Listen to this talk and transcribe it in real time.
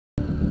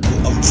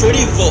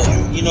pretty boy.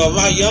 You know,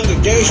 my younger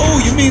days. Oh,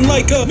 you mean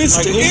like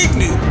Mr.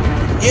 Ignut?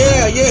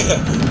 Yeah,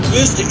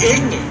 Mr.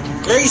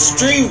 Ignut. Great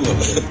streamer.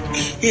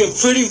 He a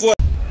pretty boy.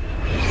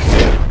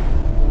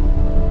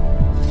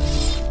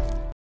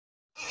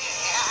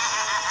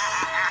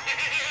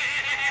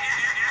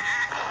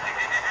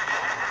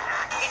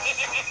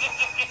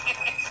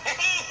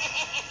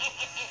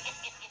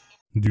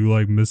 Do you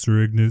like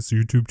Mr. Ignut's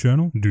YouTube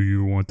channel? Do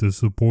you want to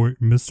support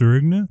Mr.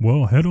 Ignut?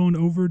 Well, head on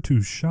over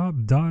to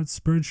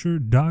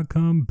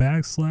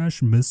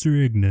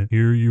shop.spreadshirt.com/Mr. Ignut.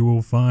 Here you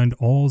will find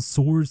all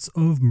sorts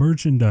of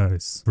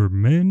merchandise for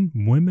men,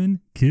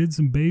 women, kids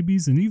and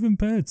babies, and even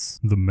pets.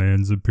 The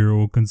man's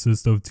apparel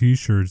consists of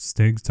t-shirts,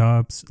 tank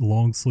tops,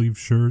 long sleeve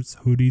shirts,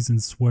 hoodies and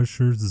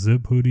sweatshirts,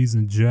 zip hoodies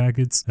and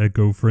jackets,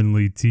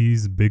 eco-friendly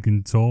tees, big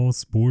and tall,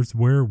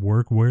 sportswear,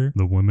 workwear.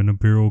 The women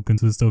apparel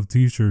consists of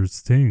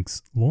t-shirts,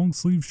 tanks, long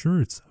sleeve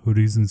shirts,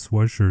 hoodies and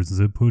sweatshirts,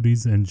 zip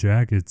hoodies and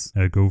jackets,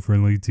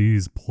 eco-friendly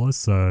tees, plus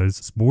size,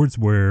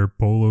 sportswear,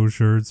 polo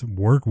shirts,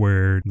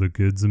 workwear. The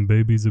kids and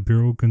babies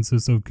apparel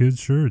consists of kids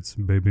shirts,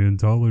 baby and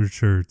toddler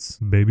shirts,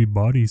 baby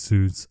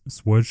bodysuits,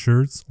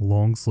 sweatshirts,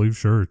 long sleeve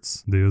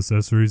shirts. The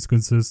accessories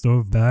consist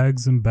of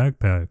bags and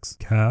backpacks,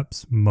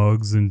 caps,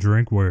 mugs and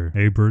drinkware,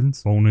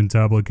 aprons, phone and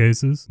tablet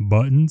cases,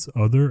 buttons,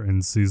 other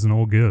and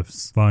seasonal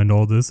gifts. Find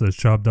all this at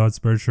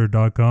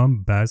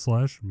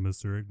shop.spreadshirt.com/Mr.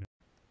 Ignut.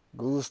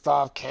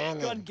 Gustav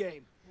Cannon. Gun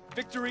game.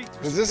 Victory.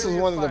 Cause this is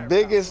one of the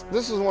biggest,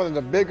 this is one of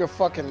the bigger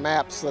fucking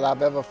maps that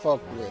I've ever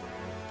fucked with.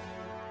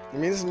 I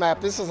mean,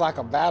 this is like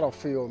a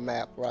battlefield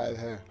map right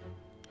here.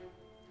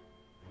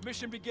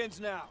 Mission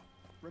begins now.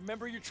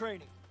 Remember your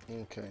training.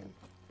 Okay.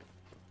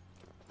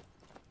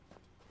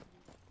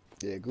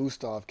 Yeah,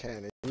 Gustav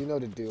Cannon. You know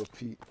the deal,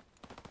 Pete.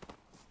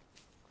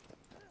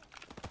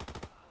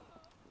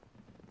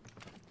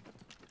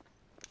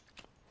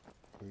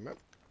 Remember.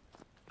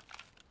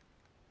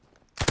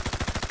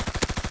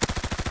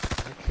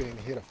 I couldn't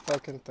hit a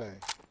fucking thing.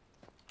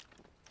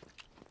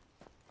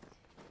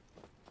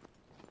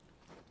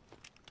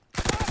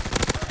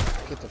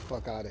 Get the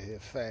fuck out of here,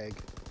 fag.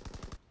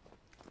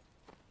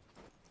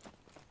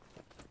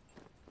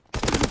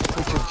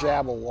 Put your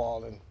jabber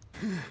wall in.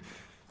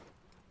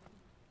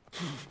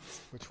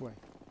 Which way?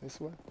 This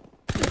way?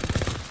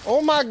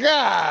 Oh my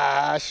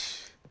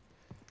gosh!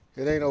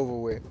 It ain't over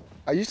with.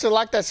 I used to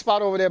like that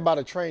spot over there by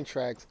the train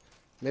tracks.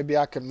 Maybe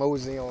I could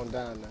mosey on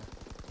down there.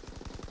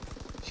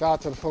 Shout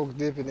out to the folks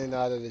dipping in and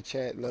out of the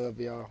chat. Love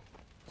y'all.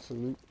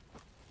 Salute.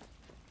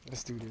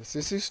 Let's do this.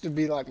 This used to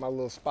be like my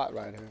little spot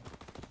right here.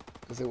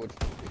 Because it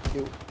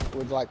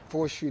would like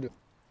force you to...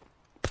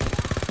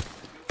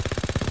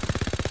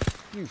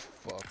 You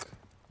fuck.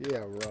 Yeah,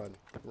 run.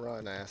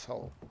 Run,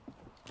 asshole.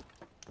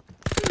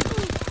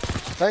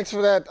 Thanks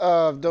for that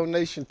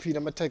donation, Pete.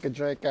 I'm going to take a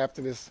drink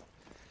after this.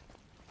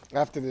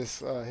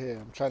 Here.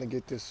 I'm trying to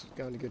get this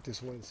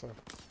win, sir.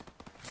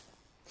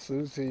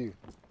 Salute to you.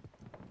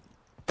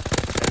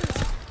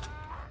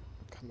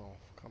 Come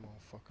on,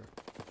 fucker.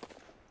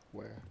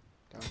 Where?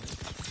 Down here.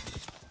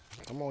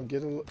 Come on,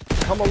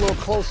 come a little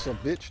closer,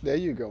 bitch. There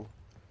you go.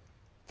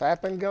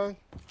 Fapping gun?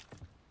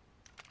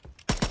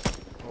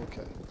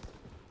 Okay.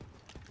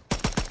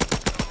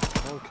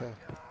 Okay.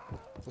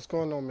 What's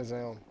going on, Ms.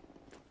 Elm?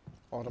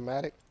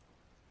 Automatic?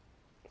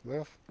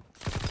 Left?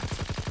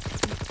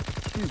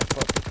 You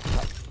fucking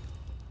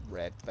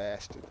rat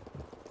bastard.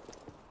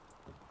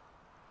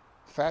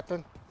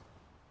 Fapping?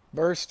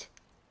 Burst?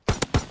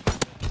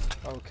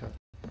 Okay.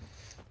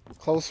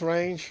 Close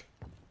range.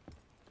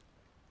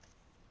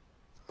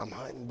 I'm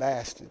hunting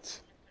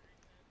bastards.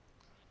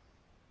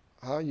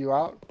 Huh? You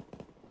out?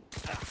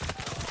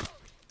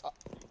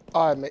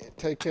 Alright, mate.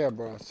 Take care,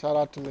 bro. Shout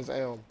out to Ms.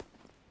 Elm.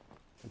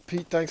 And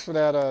Pete, thanks for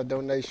that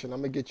donation. I'm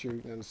going to get you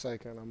in a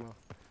second. I'm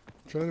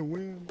trying to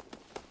win.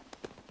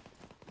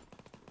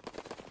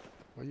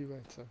 Where you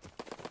at, sir?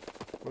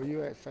 Where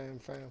you at, fam?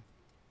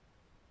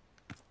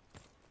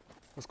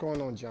 What's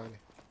going on, Johnny?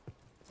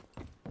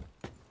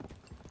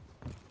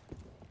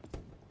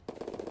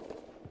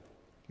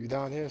 You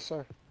down here,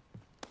 sir?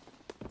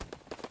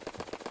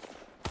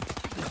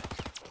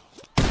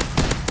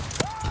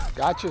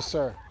 Gotcha,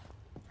 sir.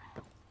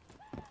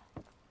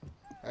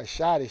 I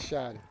shot it.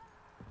 You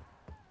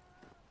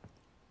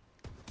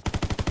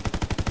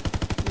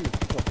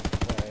fucking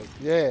fag.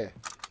 Yeah,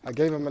 I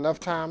gave him enough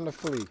time to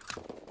flee.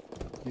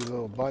 You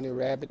little bunny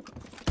rabbit.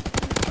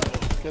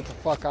 Get the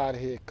fuck out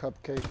of here,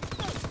 cupcake.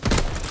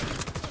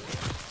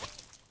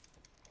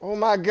 Oh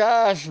my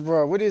gosh,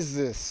 bro. What is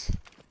this?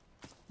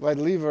 Like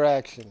lever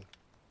action.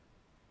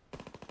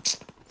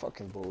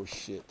 Fucking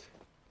bullshit.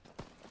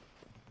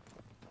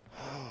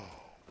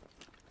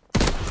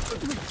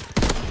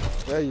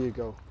 There you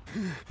go.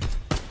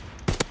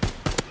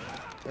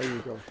 There you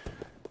go.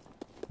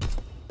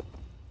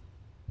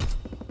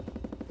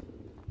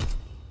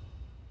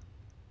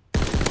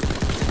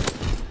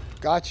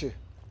 Gotcha.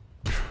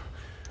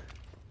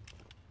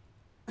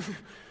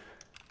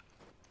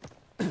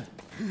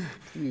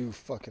 You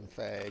fucking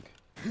fag.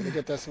 Did I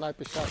get that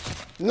sniper shot?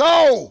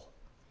 No!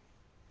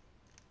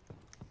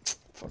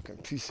 Fucking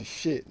piece of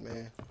shit,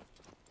 man.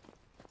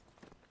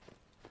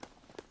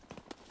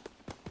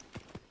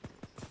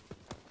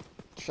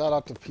 Shout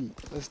out to Pete.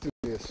 Let's do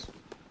this.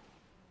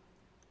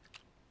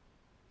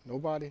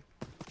 Nobody?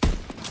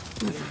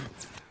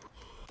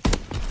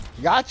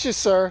 Gotcha,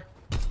 sir.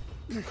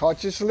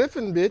 Caught you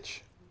slipping,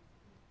 bitch.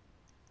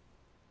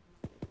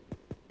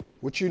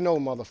 What you know,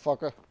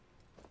 motherfucker?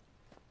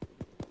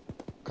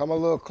 Come a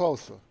little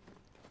closer.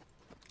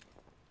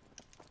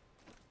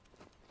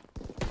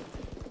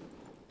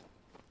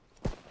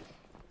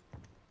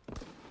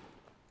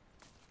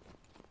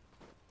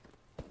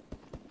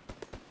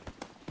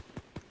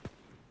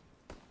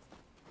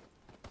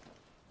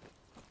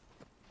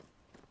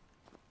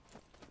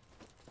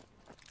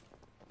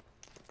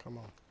 Come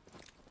on.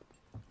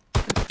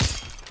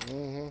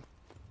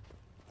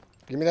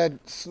 Give me that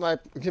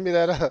snipe. Give me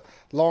that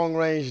long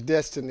range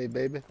destiny,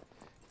 baby.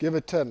 Give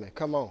it to me.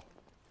 Come on.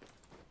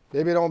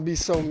 Baby, don't be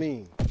so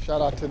mean.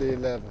 Shout out to the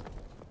 11.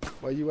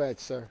 Where you at,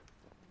 sir?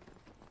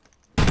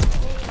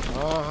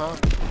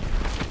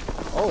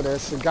 Oh,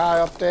 there's a guy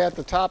up there at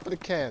the top of the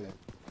cannon.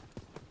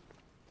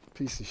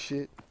 Piece of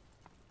shit.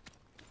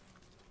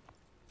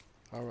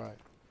 All right.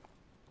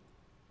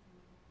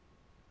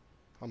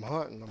 I'm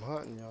hunting,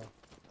 y'all.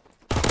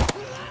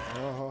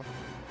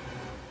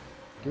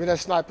 Give me that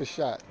sniper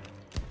shot.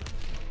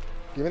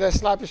 Give me that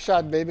sniper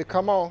shot, baby.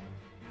 Come on.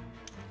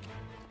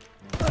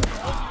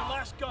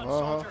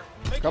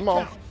 Come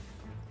on.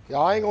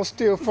 Y'all ain't gonna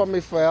steal from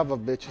me forever,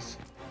 bitches.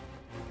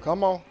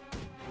 Come on.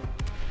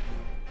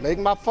 Make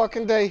my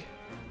fucking day.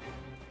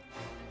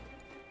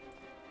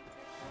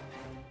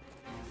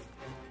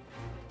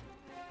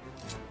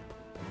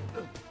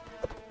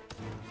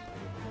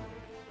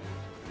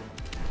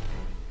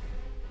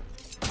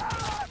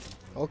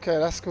 Okay,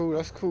 that's cool,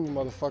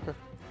 motherfucker.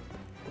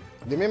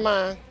 Give me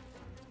mine.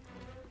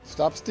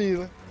 Stop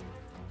stealing.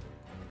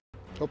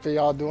 Hope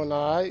y'all doing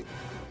all right.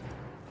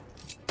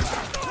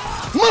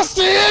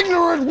 Mr.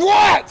 Ignorant,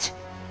 what?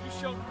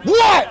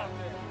 What?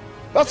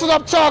 That's what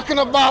I'm talking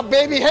about,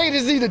 baby.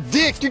 Haters eat a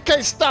dick. You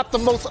can't stop the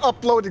most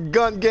uploaded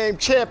gun game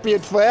champion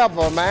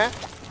forever, man.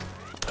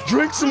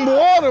 Drink some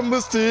water,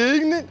 Mr.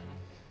 Ignorant.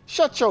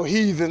 Shut your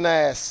heathen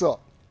ass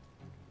up.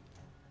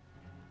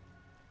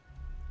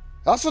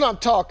 That's what I'm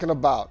talking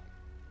about.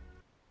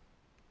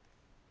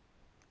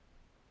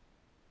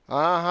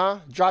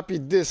 Drop your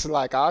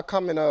dislike. I'll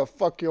come and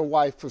fuck your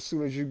wife as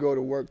soon as you go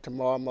to work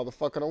tomorrow,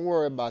 motherfucker. Don't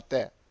worry about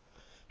that.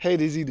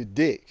 Haters eat a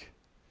dick.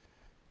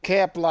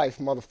 Camplife,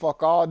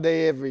 motherfucker, all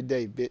day, every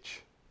day, bitch.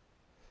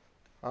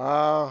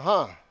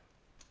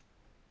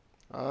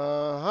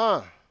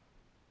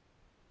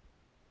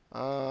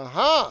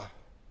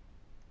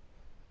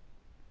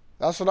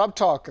 That's what I'm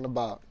talking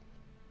about.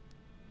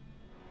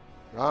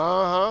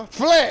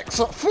 Flex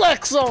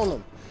on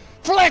them.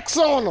 Flex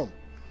on them.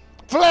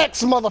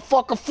 Flex,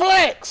 motherfucker,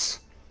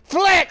 flex.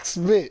 Flex,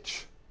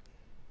 bitch.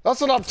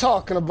 That's what I'm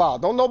talking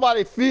about. Don't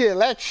nobody feel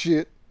that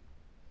shit.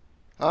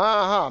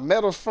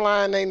 Metals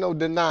flying, ain't no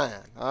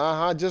denying.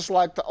 Just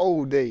like the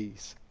old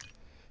days.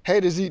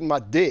 Haters eating my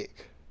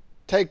dick.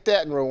 Take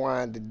that and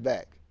rewind it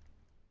back.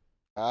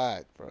 All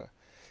right, bro.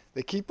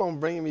 They keep on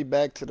bringing me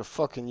back to the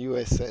fucking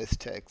USS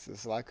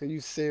Texas. Like, are you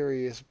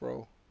serious,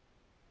 bro?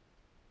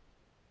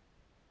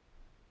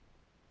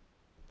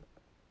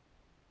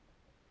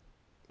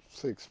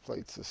 Six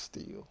plates of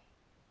steel.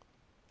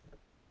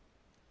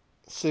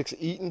 6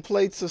 eating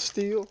plates of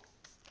steel?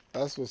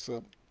 That's what's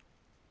up.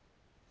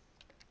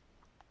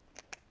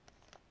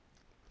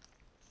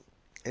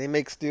 And they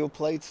make steel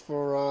plates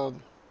for,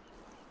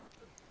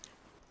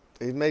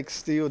 they make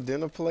steel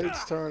dinner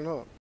plates, turn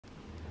up.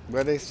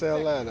 Where they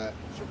sell that at?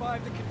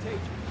 Survive the contagion.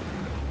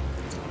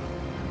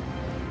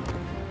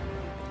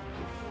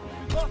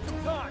 We've got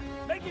some time.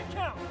 Make it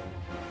count.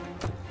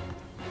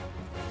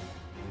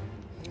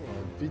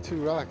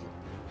 V2 rocket.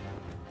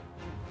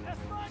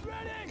 S-Mine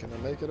ready. Can I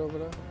make it over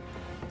there?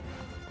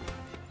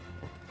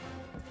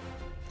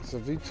 It's a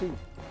V2.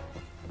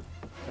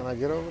 Can I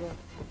get over there?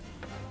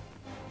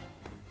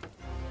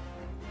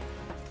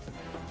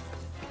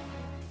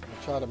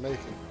 I'll try to make it.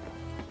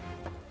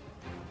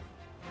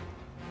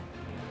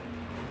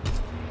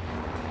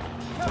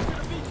 Capture the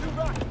V2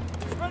 rocket.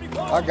 It's ready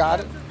for I got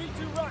it.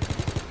 V2 rocket.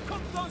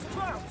 Cook those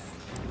clouds.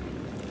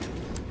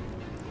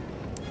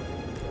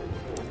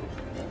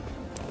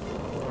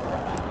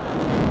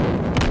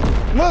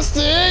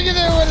 Mr.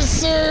 Ignut with a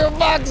cereal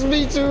box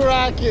V2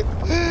 rocket.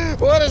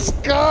 What a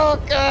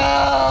skunk. Oh,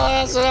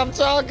 that's what I'm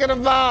talking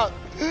about.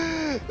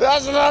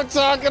 That's what I'm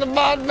talking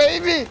about,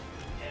 baby.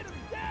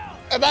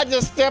 And I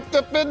just stepped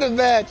up in the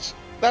match.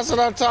 That's what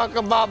I'm talking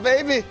about,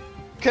 baby.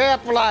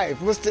 Camplife.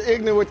 Mr.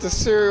 Ignut with the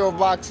cereal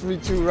box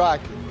V2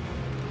 rocket.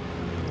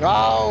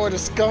 Oh, what a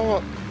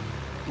skunk.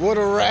 What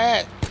a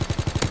rat.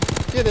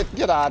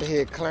 Get out of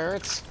here,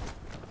 Clarence.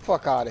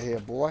 Fuck out of here,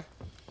 boy.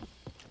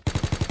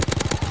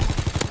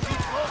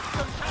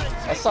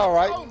 That's all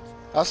right.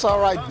 That's all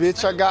right,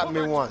 bitch. I got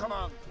me one.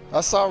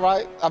 That's all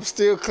right. I'm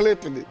still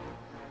clipping it.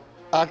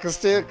 I can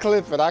still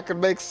clip it. I can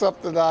make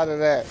something out of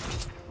that.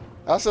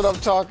 That's what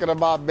I'm talking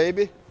about,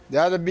 baby.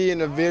 That'll be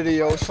in a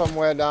video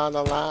somewhere down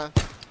the line.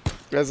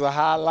 There's a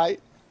highlight.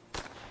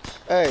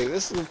 Hey,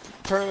 this is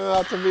turning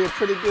out to be a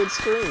pretty good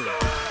stream.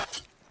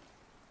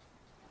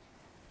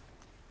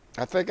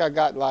 I think I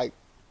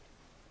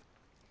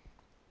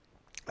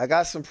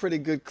got some pretty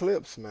good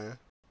clips, man.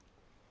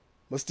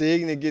 Mr.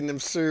 Ignut getting them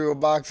cereal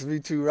box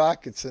V2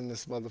 rockets in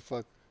this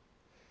motherfucker.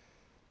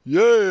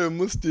 Yeah,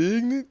 Mr.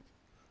 Ignut.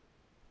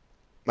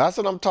 That's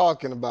what I'm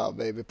talking about,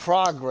 baby.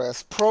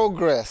 Progress,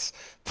 progress,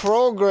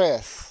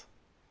 progress.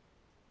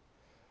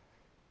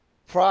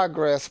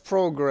 Progress,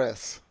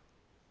 progress.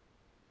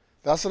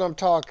 That's what I'm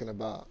talking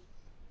about.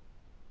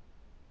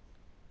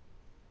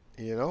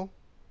 You know?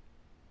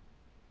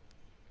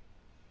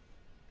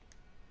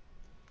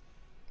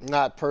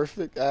 Not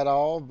perfect at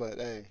all, but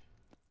hey.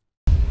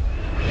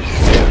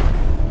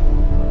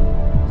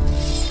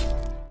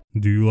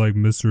 Do you like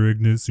Mr.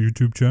 Ignut's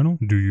YouTube channel?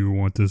 Do you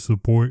want to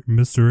support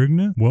Mr.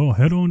 Ignut? Well,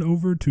 head on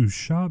over to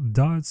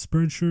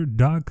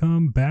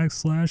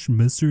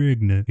shop.spreadshirt.com/Mr.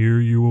 Ignut. Here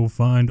you will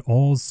find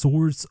all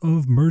sorts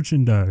of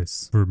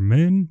merchandise for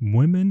men,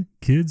 women,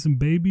 kids and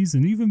babies,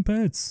 and even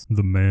pets.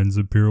 The man's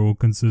apparel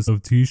consists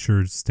of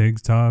t-shirts,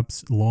 tank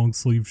tops, long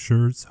sleeve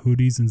shirts,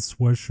 hoodies and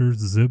sweatshirts,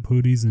 zip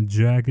hoodies and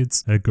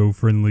jackets,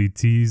 eco-friendly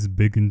tees,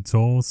 big and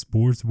tall,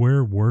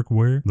 sportswear,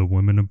 workwear. The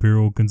women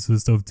apparel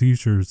consists of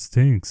t-shirts,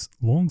 tanks,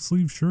 long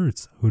sleeve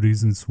shirts,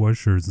 hoodies and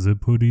sweatshirts,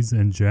 zip hoodies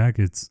and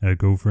jackets,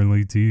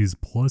 eco-friendly tees,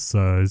 plus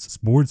size,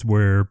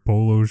 sportswear,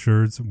 polo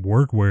shirts,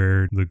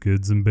 workwear. The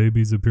kids and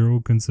babies apparel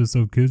consists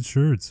of kids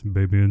shirts,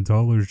 baby and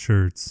toddler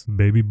shirts,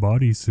 baby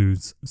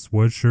bodysuits,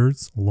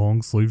 sweatshirts,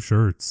 long sleeve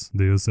shirts.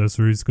 The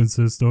accessories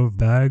consist of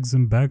bags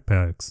and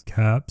backpacks,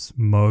 caps,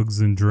 mugs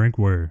and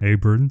drinkware,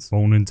 aprons,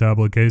 phone and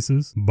tablet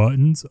cases,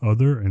 buttons,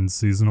 other and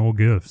seasonal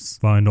gifts.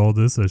 Find all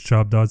this at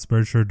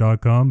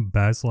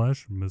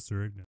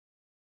shop.spreadshirt.com/Mr. Ignut.